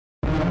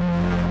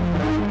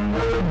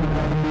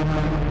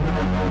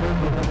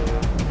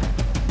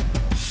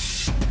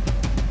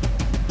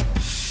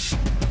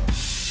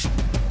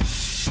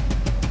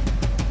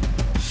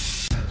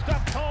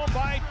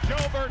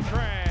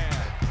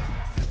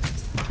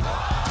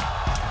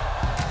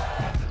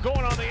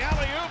Going on the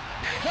alley-oop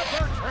to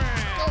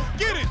Bertrand. Go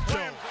get it,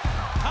 Joe.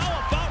 How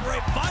about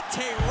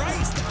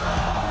Rice?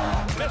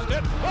 Missed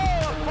it.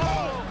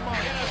 Oh, my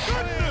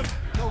goodness.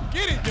 Go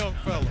get it, young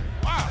fella.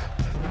 Wow.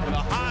 With a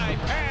high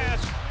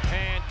pass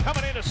and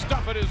coming in to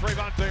stuff it is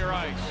Rayvonte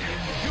Rice.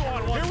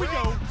 2-on-1. Here we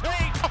go.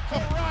 Tate to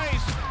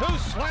Rice, who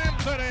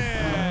slams it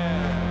in.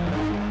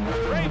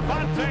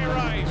 Rayvonte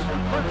Rice.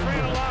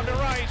 Bertrand allowed to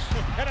Rice,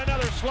 and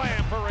another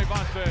slam for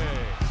Rayvonte.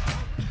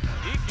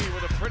 Iki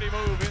with a pretty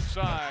move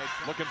inside,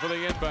 looking for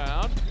the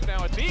inbound.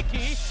 Now it's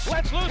Iki.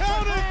 Let's loose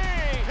Count the it.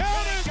 three.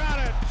 Count it. Got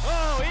it.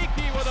 Oh,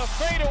 Iki with a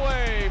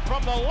fadeaway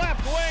from the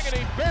left wing, and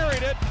he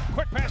buried it.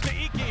 Quick pass to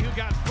Iki, who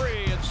got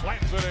free and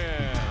slams it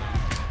in.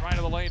 Right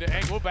of the lane to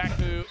Engel, back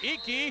to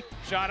Iki.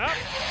 Shot up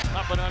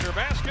and under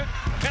basket.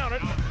 Count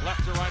it.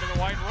 Left to right in the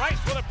white. Rice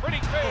with a pretty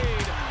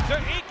fade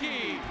to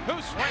Iki, who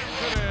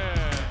slams it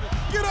in.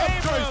 Get up,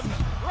 Abrams,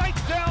 Tracy. right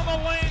down the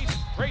lane.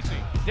 Tracy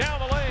down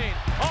the lane.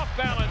 Off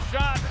balance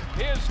shot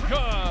is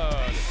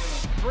good.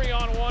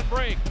 3-on-1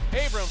 break.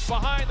 Abrams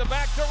behind the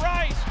back to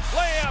Rice.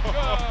 Layup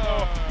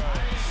good.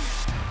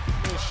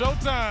 It's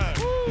showtime.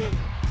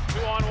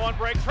 2-on-1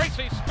 break.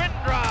 Tracy spin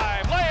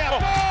drive. Layup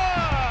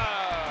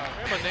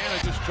good. And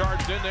Nana just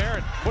charged in there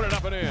and put it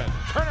up and in.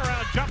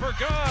 Turnaround jumper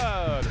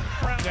good.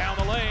 Down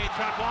the lane.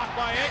 Shot blocked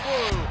by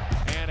Egwu.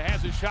 And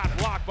has his shot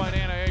blocked by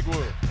Nana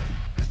Egwu.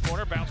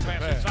 Corner bounce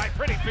pass inside.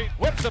 Pretty feet.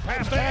 Whips the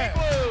pass to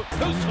Egwu,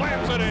 who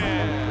slams it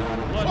in.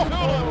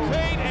 Latula,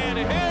 Tate, and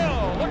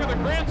Hill. Look at the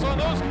grins on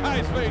those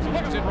guys' faces.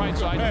 Look at it right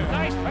side.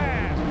 Nice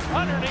pass.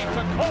 Underneath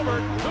to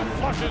Colbert, who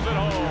flushes it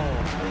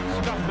home.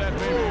 Stuff that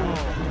baby home.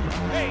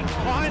 Hey,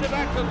 behind the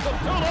back to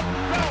Latula.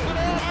 Drops it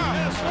off.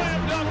 And a slam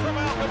dunk from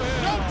Malcolm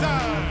Hill.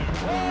 Showtime.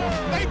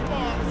 State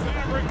Farm.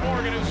 Maverick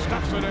Morgan, who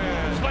stuffs it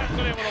in. Slams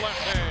it in with the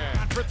left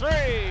hand. For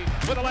three.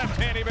 With the left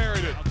hand, he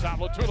buried it. On top,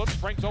 Latula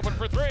springs open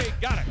for three.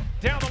 Got it.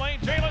 Down the lane.